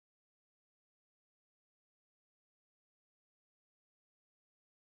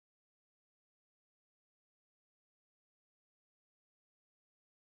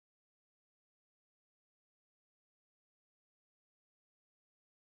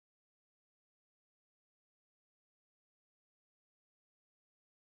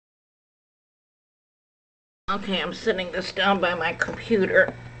Okay, I'm sitting this down by my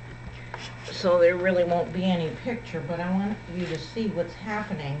computer, so there really won't be any picture, but I want you to see what's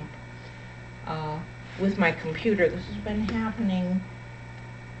happening with my computer. This has been happening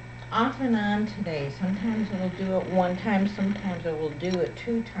off and on today. Sometimes it'll do it one time, sometimes it will do it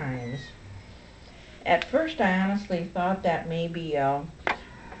 2 times. At first I honestly thought that maybe,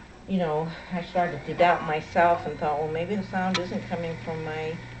 you know, I started to doubt myself and thought, well, maybe the sound isn't coming from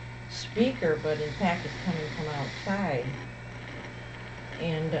my speaker, but in fact it's coming from outside.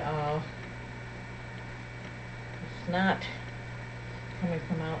 And it's not coming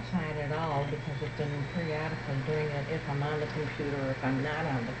from outside at all, because it's been periodically doing it if I'm on the computer, or if I'm not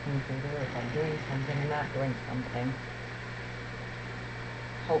on the computer, or if I'm doing something or not doing something.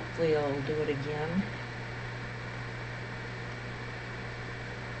 Hopefully it'll do it again.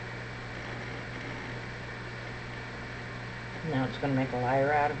 Now it's going to make a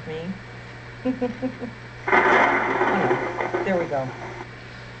liar out of me. Oh no, there we go.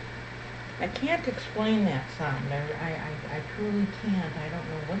 I can't explain that sound. I truly can't. I don't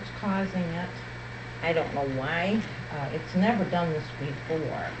know what's causing it. I don't know why. It's never done this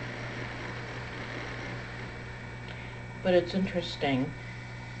before. But it's interesting.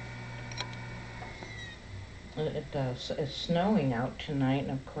 It's snowing out tonight,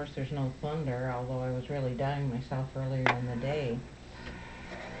 and of course there's no thunder, although I was really doubting myself earlier in the day.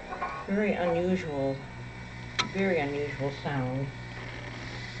 Very unusual sound.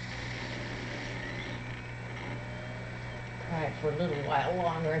 Try it for a little while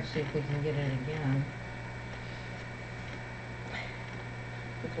longer and see if we can get it again.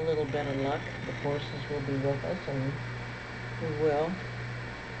 With a little bit of luck, the forces will be with us, and we will.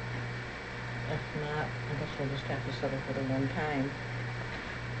 If not, I guess we'll just have to settle for the one time.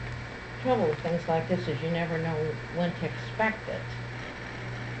 The trouble with things like this is you never know when to expect it.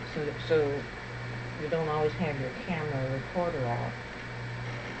 So you don't always have your camera or recorder off.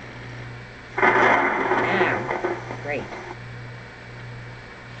 Now, great.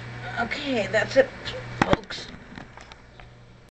 Okay, that's it